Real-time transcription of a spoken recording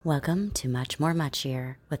Welcome to Much More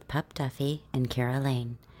Muchier with Pup Duffy and Kira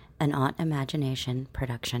Lane, an Aunt Imagination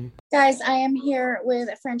production. Guys, I am here with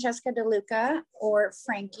Francesca De Luca, or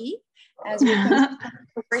Frankie, as we can.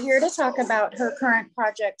 We're here to talk about her current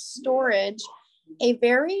project, Storage, a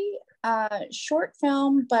very short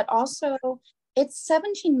film, but also it's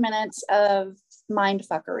 17 minutes of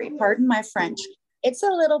mindfuckery. Pardon my French. It's a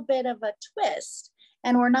little bit of a twist.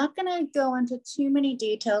 And we're not going to go into too many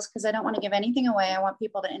details because I don't want to give anything away. I want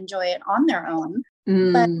people to enjoy it on their own.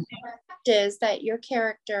 But the fact is that your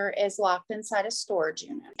character is locked inside a storage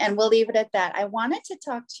unit. And we'll leave it at that. I wanted to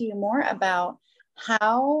talk to you more about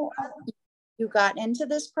how you got into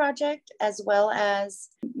this project, as well as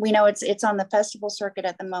we know it's on the festival circuit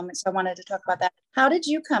at the moment. So I wanted to talk about that. How did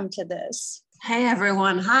you come to this? Hey,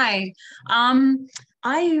 everyone. Hi.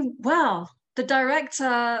 The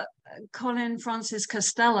director, Colin Francis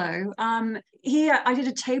Costello, I did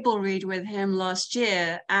a table read with him last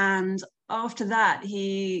year, and after that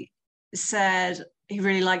he said he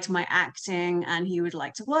really liked my acting and he would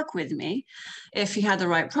like to work with me if he had the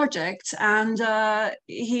right project. And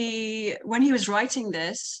when he was writing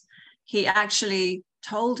this, he actually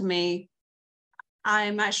told me,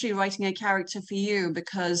 I'm actually writing a character for you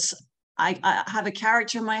because I have a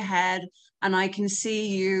character in my head and I can see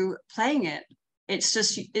you playing it.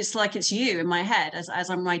 It's like it's you in my head as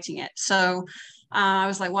I'm writing it. So I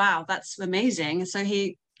was like, wow, that's amazing. So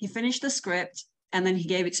he finished the script and then he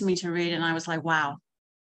gave it to me to read. And I was like, wow.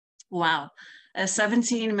 A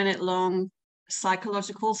 17-minute long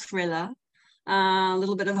psychological thriller, a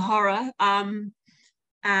little bit of horror. I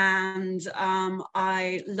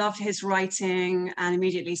loved his writing and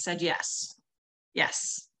immediately said, yes,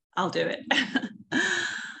 I'll do it.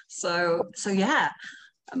 So yeah.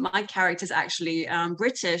 My character's actually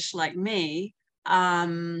British, like me,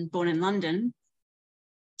 born in London.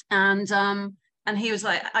 And he was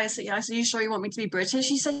like, I said, you sure you want me to be British?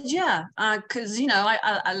 He said, yeah, because,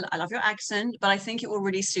 I love your accent, but I think it will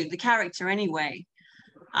really suit the character anyway.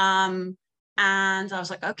 And I was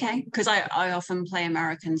like, okay, because I often play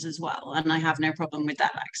Americans as well, and I have no problem with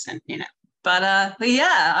that accent, But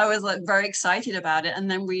yeah, I was like very excited about it. And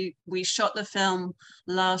then we shot the film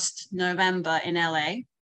last November in LA.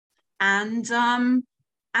 And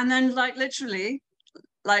then like literally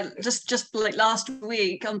like just like last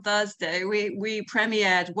week on Thursday we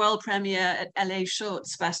world premiere at LA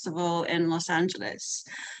Shorts Festival in Los Angeles.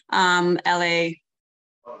 LA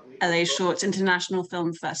Shorts International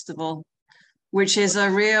Film Festival, which is a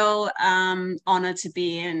real honor to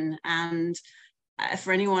be in. And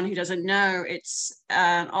for anyone who doesn't know, it's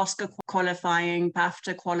an Oscar qualifying,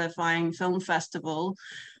 BAFTA qualifying film festival,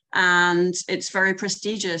 and it's very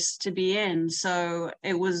prestigious to be in. So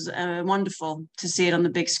it was wonderful to see it on the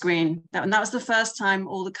big screen. And that was the first time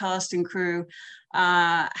all the cast and crew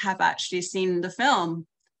have actually seen the film,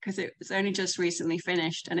 because it was only just recently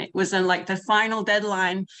finished, and it was like the final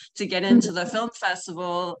deadline to get into the film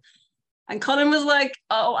festival. And Colin was like,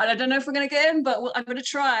 oh, I don't know if we're going to get in, but I'm going to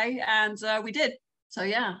try. And we did. So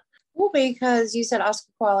yeah. Well, because you said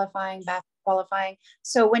Oscar qualifying, BAFTA qualifying.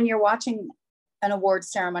 So when you're watching an award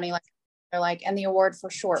ceremony and the award for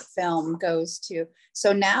short film goes to,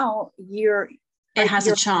 so now it has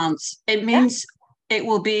a chance. It means it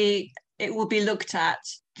will be looked at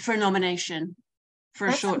for a nomination for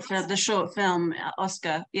a short film, the short film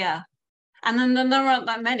Oscar. Yeah. And then there aren't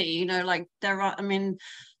that many,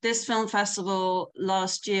 this film festival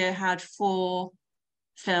last year had 4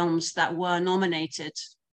 films that were nominated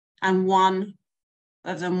and one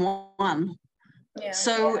of them won. Yeah,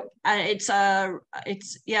 so it's a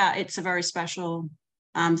very special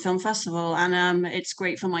film festival, and it's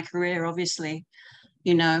great for my career. Obviously,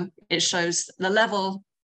 it shows the level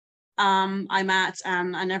I'm at,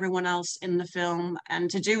 and everyone else in the film and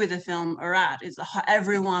to do with the film are at. Is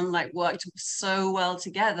everyone like worked so well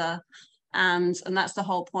together, and that's the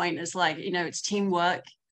whole point. Is like it's teamwork,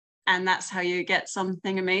 and that's how you get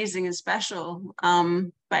something amazing and special.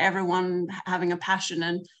 By everyone having a passion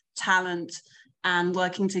and talent and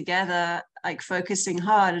working together, like focusing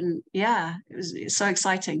hard. And yeah, it's so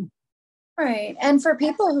exciting. Right. And for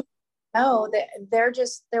people who know that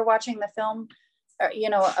they're watching the film,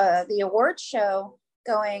 the award show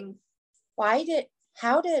going, where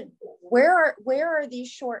are these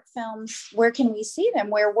short films? Where can we see them?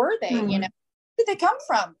 Where were they? Where did they come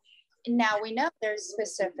from? And now we know there's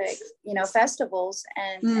specific, festivals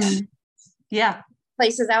and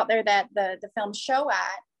places out there that the films show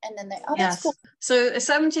at. And then that's cool. So a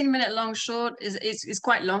 17-minute long short is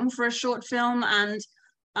quite long for a short film, and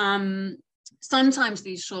sometimes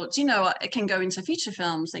these shorts, you know, it can go into feature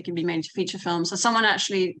films. They can be made into feature films. So someone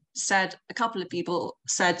actually said, a couple of people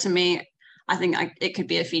said to me, I think it could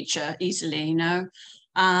be a feature easily, you know.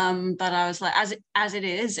 But I was like, as it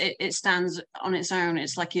is, it stands on its own.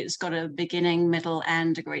 It's like it's got a beginning, middle,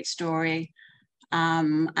 end, a great story.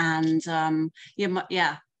 My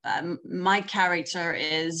character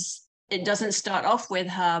is, it doesn't start off with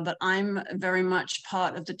her, but I'm very much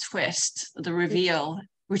part of the twist, the reveal,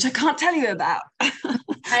 which I can't tell you about.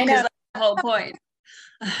 I know. That's the whole point.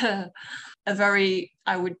 A very,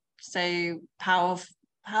 I would say,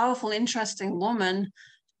 powerful, interesting woman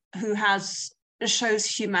who shows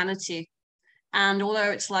humanity. And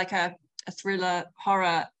although it's like a thriller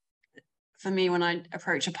horror, for me, when I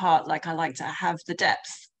approach a part, like I like to have the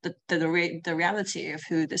depth, the reality of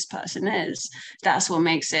who this person is. That's what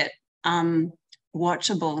makes it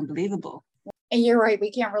watchable and believable. And you're right,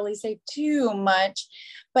 we can't really say too much,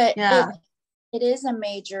 but yeah, it is a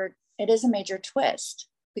major twist,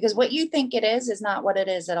 because what you think it is not what it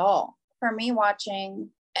is at all. For me, watching,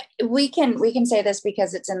 we can say this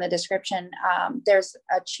because it's in the description. There's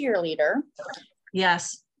a cheerleader.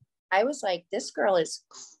 Yes. I was like, this girl is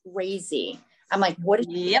crazy. I'm like, what is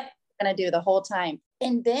she gonna do the whole time?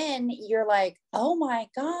 And then you're like, oh my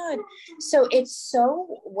God. So it's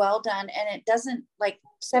so well done. And it doesn't, like,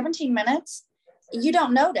 17 minutes, you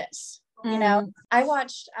don't notice, you know. I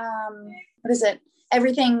watched, what is it?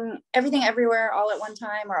 Everything Everywhere All at One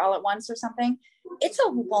Time, or All at Once, or something. It's a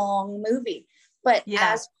long movie. But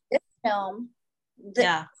as this film,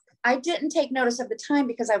 I didn't take notice of the time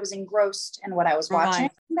because I was engrossed in what I was watching.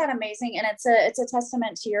 Right. Isn't that amazing? And it's a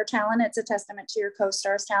testament to your talent. It's a testament to your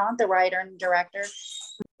co-star's talent, the writer and director.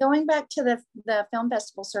 Going back to the film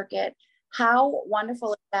festival circuit, how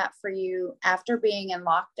wonderful is that for you after being in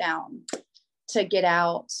lockdown to get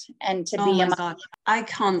out and to be? Oh my God, I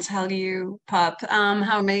can't tell you, Pup,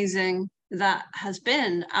 how amazing that has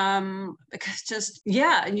been, because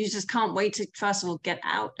and you just can't wait to first of all get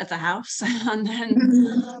out of the house and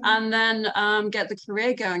then get the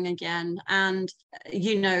career going again. And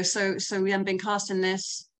you know, so we been cast in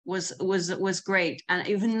this was great. And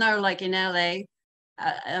even though, like, in LA,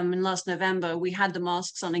 in last November, we had the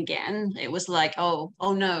masks on again, it was like, oh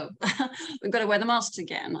no, we've got to wear the masks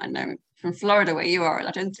again. I know from Florida where you are,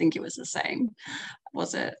 I don't think it was the same,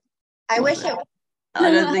 was it? I wish it was. I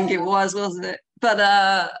don't think it was it?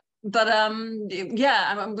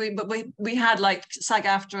 We had, like,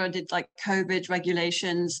 SAG-AFTRA did, like, COVID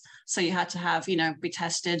regulations, so you had to have, you know, be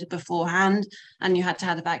tested beforehand, and you had to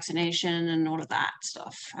have the vaccination and all of that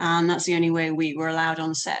stuff, and that's the only way we were allowed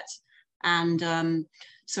on set. And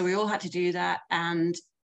so we all had to do that, and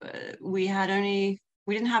we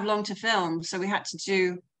didn't have long to film, so we had to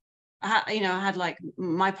do, I had, like,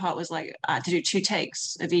 my part was, like, I had to do 2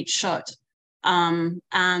 takes of each shot. Have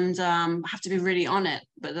to be really on it,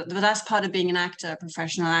 but that's part of being an actor, a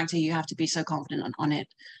professional actor. You have to be so confident on it,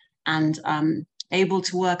 and able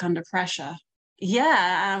to work under pressure.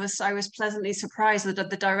 I was pleasantly surprised that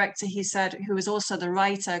the director, he said, who was also the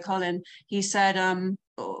writer, Colin, he said,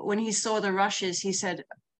 when he saw the rushes, he said,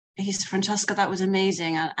 Francesca, that was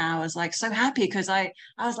amazing. And I was, like, so happy, because I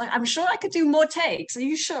was like, I'm sure I could do more takes. Are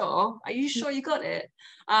you sure you got it?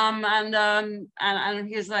 And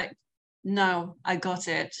he was like, no, I got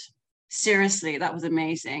it. Seriously, that was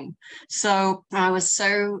amazing. So I was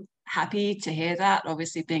so happy to hear that.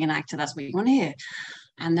 Obviously, being an actor, that's what you want to hear.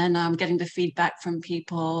 And then getting the feedback from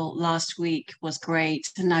people last week was great.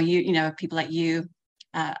 And now you know, people like you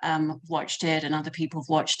watched it, and other people have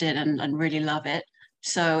watched it and really love it.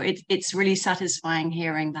 So it's really satisfying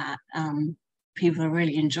hearing that people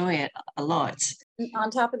really enjoy it a lot.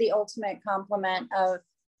 On top of the ultimate compliment of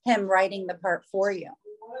him writing the part for you.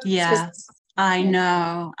 Yeah, I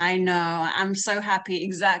know. I'm so happy,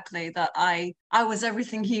 exactly, that I was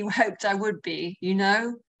everything he hoped I would be, you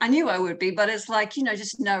know. I knew I would be, but it's like, you know,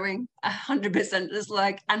 just knowing 100% is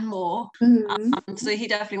like, and more. So he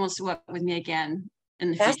definitely wants to work with me again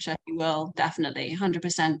in the future. He will, definitely,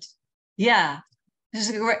 100%. Yeah,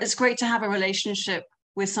 it's great to have a relationship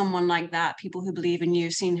with someone like that, people who believe in you,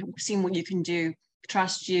 seen what you can do,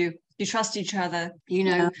 trust you trust each other, you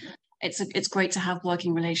know. It's great to have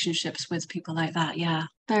working relationships with people like that. Yeah,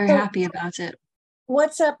 very happy about it.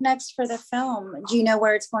 What's up next for the film? Do you know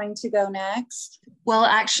where it's going to go next? Well,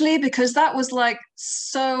 actually, because that was, like,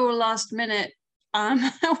 so last minute,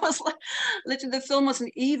 it was like, literally, the film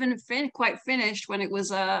wasn't even quite finished when it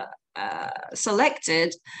was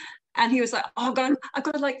selected. And he was like, oh God, I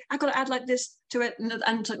got to add, like, this to it.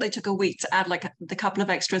 And they took a week to add, like, the couple of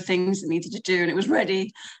extra things that needed to do, and it was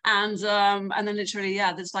ready. And then literally,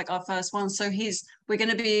 yeah, that's, like, our first one. So we're going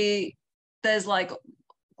to be there's like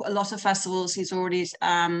a lot of festivals he's already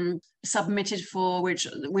submitted for, which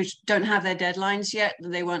don't have their deadlines yet.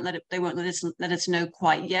 They won't let us know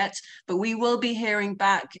quite yet, but we will be hearing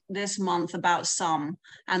back this month about some,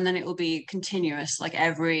 and then it will be continuous, like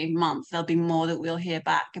every month there'll be more that we'll hear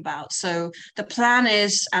back about. So the plan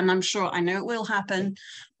is, and I know it will happen,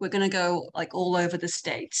 we're going to go like all over the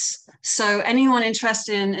States. So anyone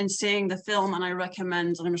interested in seeing the film, and I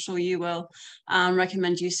recommend, and I'm sure you will,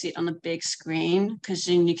 recommend you see it on a big screen, because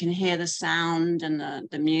then you can hear the sound and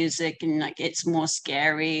the music, and like it's more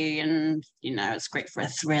scary, and you know, it's great for a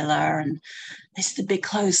thriller, and it's the big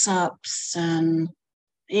close-ups, and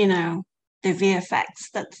you know, the VFX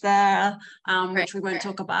that's there, which we won't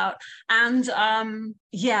talk about. And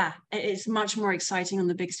yeah, it's much more exciting on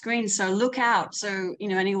the big screen. So look out. So, you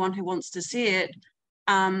know, anyone who wants to see it,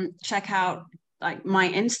 check out like my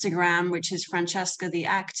Instagram, which is Francesca the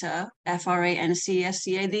Actor,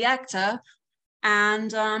 Francesca the Actor.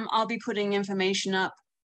 And I'll be putting information up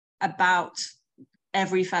about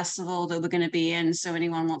every festival that we're going to be in. So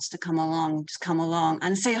anyone wants to come along, just come along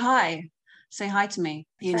and say hi to me,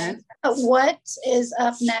 you know. What is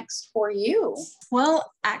up next for you?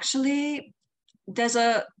 Well, actually, there's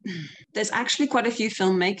actually quite a few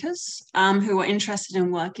filmmakers who are interested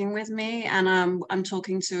in working with me, and I'm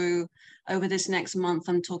talking to, over this next month,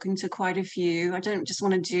 I'm talking to quite a few. I don't just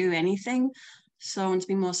want to do anything, so I want to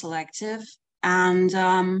be more selective, and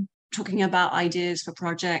talking about ideas for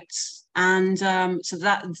projects. And so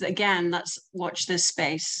that, again, that's watch this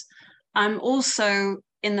space. I'm also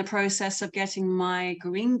in the process of getting my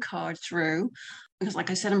green card through, because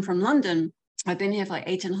like I said, I'm from London. I've been here for like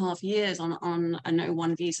 8.5 years on an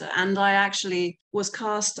O1 visa. And I actually was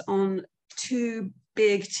cast on 2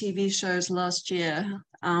 big TV shows last year,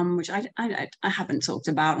 which I haven't talked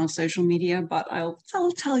about on social media, but I'll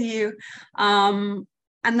tell you. And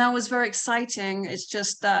that was very exciting. It's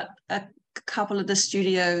just that a couple of the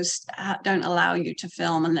studios don't allow you to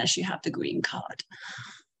film unless you have the green card.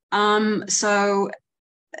 So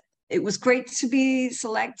it was great to be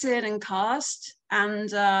selected and cast, and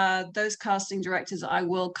those casting directors I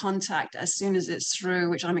will contact as soon as it's through,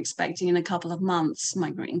 which I'm expecting in a couple of months,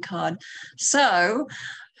 my green card. So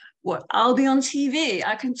I'll be on TV.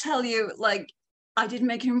 I can tell you, like, I did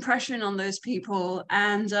make an impression on those people,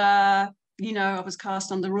 and you know, I was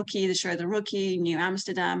cast on the show The Rookie, New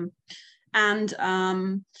Amsterdam, and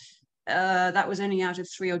that was only out of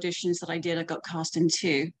 3 auditions that I did. I got cast in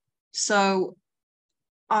 2. So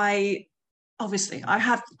I know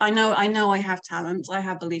I have talent. I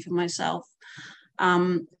have belief in myself,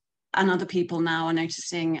 and other people now are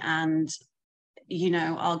noticing. And you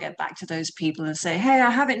know, I'll get back to those people and say, "Hey, I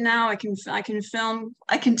have it now. I can film.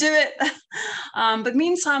 I can do it." But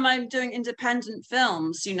meantime, I'm doing independent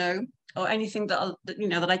films, you know, or anything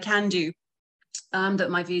that I can do, that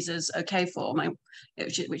my visa's okay for,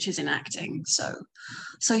 which is in acting. So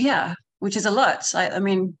yeah. Which is a lot. I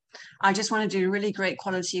mean, I just want to do really great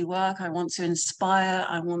quality work. I want to inspire.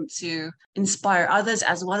 I want to inspire others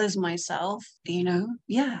as well as myself, you know?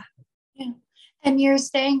 Yeah. Yeah. And you're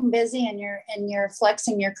staying busy, and you're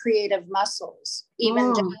flexing your creative muscles,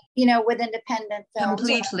 even just, you know, with independent films.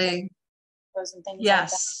 Completely. And things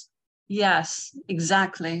yes. Like that. Yes,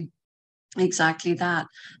 exactly. Exactly that.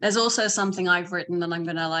 There's also something I've written that I'm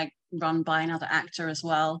going to like run by another actor as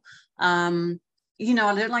well. You know,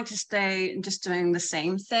 I don't like to stay just doing the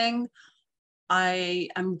same thing. I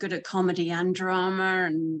am good at comedy and drama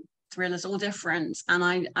and thrillers, all different.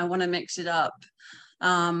 And I want to mix it up.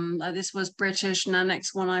 This was British, and the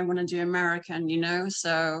next one I want to do American, you know,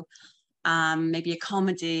 so maybe a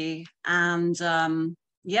comedy, and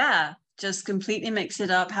yeah, just completely mix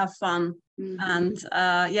it up, have fun. And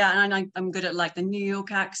yeah, and I'm good at like the New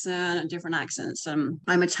York accent and different accents. I'm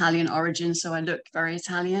Italian origin, so I look very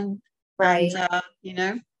Italian. Right. And, you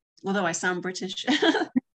know, although I sound British,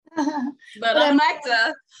 but I'm an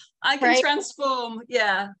actor. I can transform.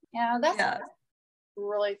 Yeah. Yeah, that's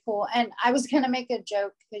really cool. And I was going to make a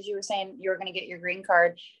joke because you were saying you were going to get your green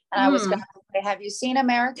card. And I was going to say, have you seen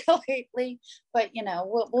America lately? But, you know,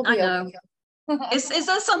 we'll be okay. Is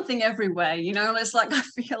there something everywhere, you know? It's like I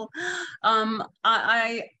feel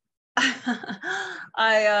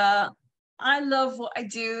I love what I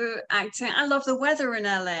do, acting. I love the weather in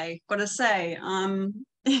LA, gotta say.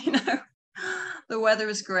 You know, the weather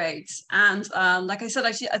is great. And like I said,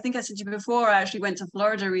 I think I said to you before, I actually went to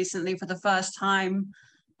Florida recently for the first time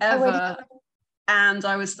ever. And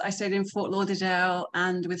I stayed in Fort Lauderdale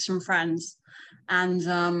and with some friends.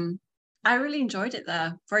 And I really enjoyed it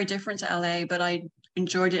there. Very different to LA, but I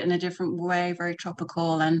enjoyed it in a different way, very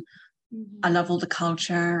tropical. And I love all the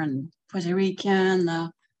culture and Puerto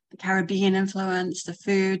Rican, the Caribbean influence, the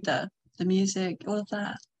food, the music, all of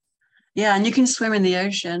that. Yeah, and you can swim in the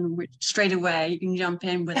ocean straight away. You can jump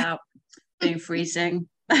in without being freezing.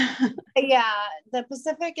 Yeah, the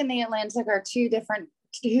Pacific and the Atlantic are two different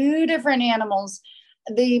animals.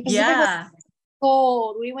 The Pacific was Yeah,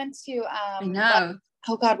 cold. We went to I know.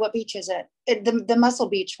 oh God, what beach is it? The Muscle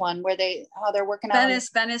Beach one where they're working out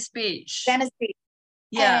Venice Beach. Venice Beach.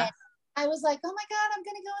 Yeah. And I was like, oh my God, I'm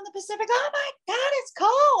gonna go in the Pacific. Oh my God, it's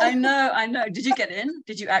cold. I know. Did you get in?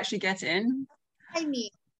 Did you actually get in? My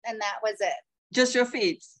knees, and that was it. Just your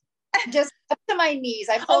feet? Just up to my knees.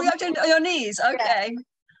 I Oh, pulled you have to, your knees. Okay.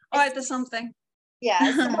 All right, there's something.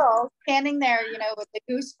 yeah, so standing there, with the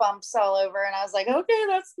goosebumps all over, and I was like, okay,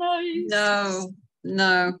 that's nice.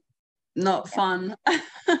 No, not fun.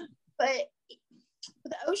 But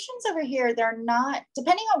the oceans over here, they're not,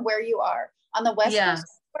 depending on where you are. On the West Yeah. Coast,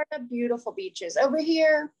 there are beautiful beaches. Over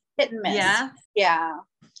here, hit and miss. Yeah. Yeah.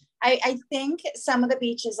 I think some of the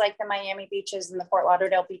beaches, like the Miami beaches and the Fort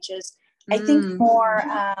Lauderdale beaches, I think more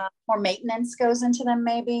maintenance goes into them,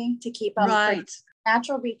 maybe, to keep them right.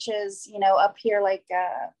 Natural beaches, up here, like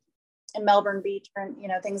in Melbourne Beach, or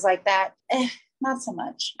things like that. Not so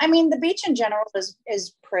much. I mean, the beach in general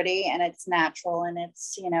is pretty, and it's natural, and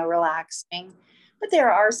it's relaxing. But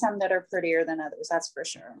there are some that are prettier than others. That's for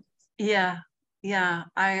sure. Yeah.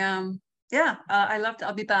 I loved it.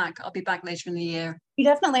 I'll be back later in the year. You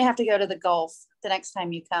definitely have to go to the Gulf the next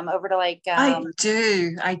time you come over to I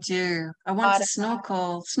do. I want to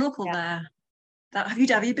snorkel yeah. there.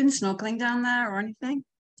 Have you been snorkeling down there or anything?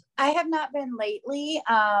 I have not been lately,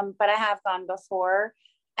 but I have gone before.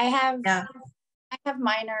 I have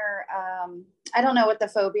minor, I don't know what the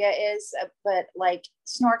phobia is, but like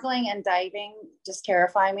snorkeling and diving just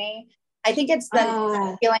terrify me. I think it's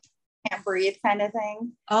the feeling I can't breathe kind of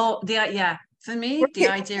thing. Oh, for me, the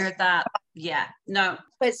idea of that, no.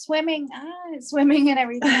 But swimming and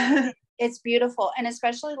everything, it's beautiful. And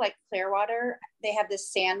especially like Clearwater, they have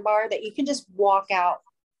this sandbar that you can just walk out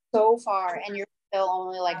so far, and you're still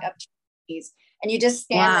only like up to your knees, and you just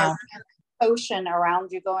stand there with the ocean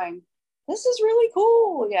around you going, this is really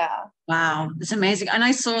cool. Yeah. Wow, it's amazing. And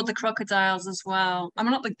I saw the crocodiles as well. I'm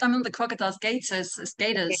not the crocodiles, gators. It's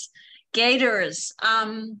gators. Gators.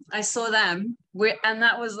 I saw them. And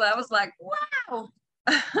that was like, wow.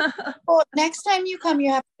 Well, next time you come,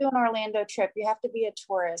 you have to do an Orlando trip. You have to be a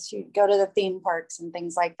tourist. You go to the theme parks and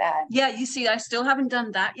things like that. Yeah, you see, I still haven't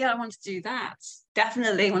done that yet. I want to do that.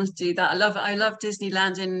 Definitely want to do that. I love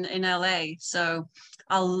Disneyland in LA, so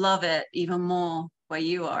I'll love it even more where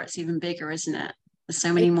you are. It's even bigger, isn't it? There's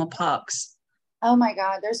so many more parks. Oh my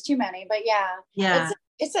God, there's too many. But yeah,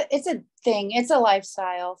 it's a thing. It's a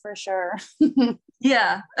lifestyle for sure.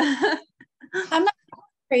 Yeah. I'm not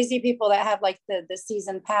crazy people that have like the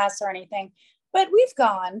season pass or anything, but we've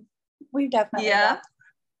gone. We've definitely gone.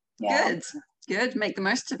 Yeah. Good. Make the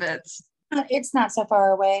most of it. It's not so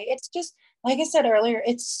far away. It's just, like I said earlier,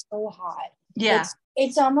 it's so hot. Yeah.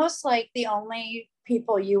 It's almost like the only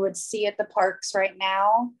people you would see at the parks right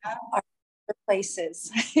now are the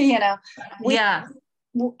places,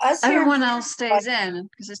 Everyone else stays in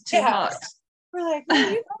because it's too hot. We're like,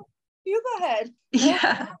 well, you go ahead.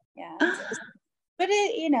 Yeah. But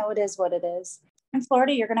it is what it is. In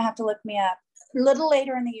Florida, you're gonna have to look me up a little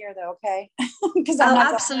later in the year, though, okay? Because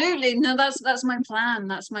absolutely. No, that's my plan.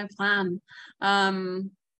 That's my plan. A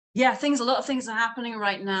lot of things are happening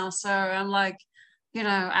right now, so I'm like,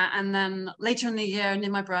 and then later in the year,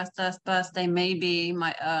 near my birthday, maybe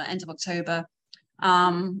my end of October,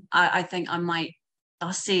 I think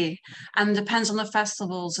I'll see, and depends on the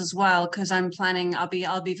festivals as well, because I'm planning. I'll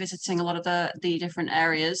be visiting a lot of the different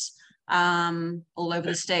areas all over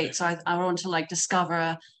the state. So I want to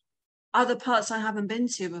discover other parts I haven't been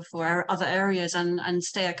to before, other areas, and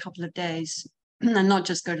stay a couple of days, and not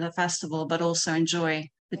just go to the festival, but also enjoy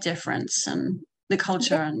the difference and the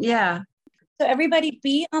culture. And so everybody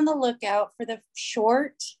be on the lookout for the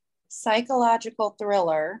short psychological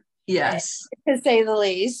thriller. Yes, to say the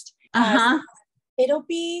least.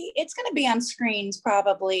 It's going to be on screens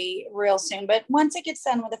probably real soon, but once it gets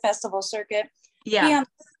done with the festival circuit, be on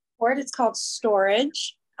board. It's called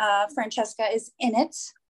Storage. Francesca is in it.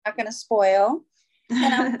 Not going to spoil.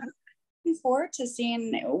 And I'm looking forward to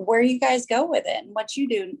seeing where you guys go with it and what you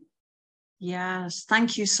do. Yes,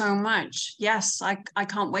 thank you so much. Yes, I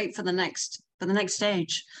can't wait for the next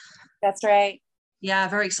stage. That's right. Yeah,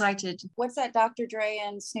 very excited. What's that Dr. Dre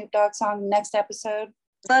and Snoop Dogg song next episode?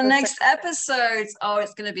 The next episode. Oh,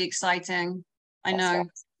 it's going to be exciting. I know.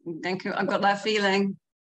 Right. Thank you. I've got that feeling.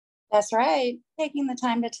 That's right. Taking the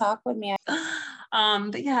time to talk with me.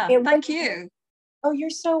 But thank you. Oh,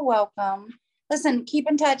 you're so welcome. Listen, keep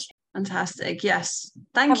in touch. Fantastic. Yes.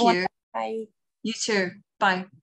 Thank you. Bye. You too. Bye.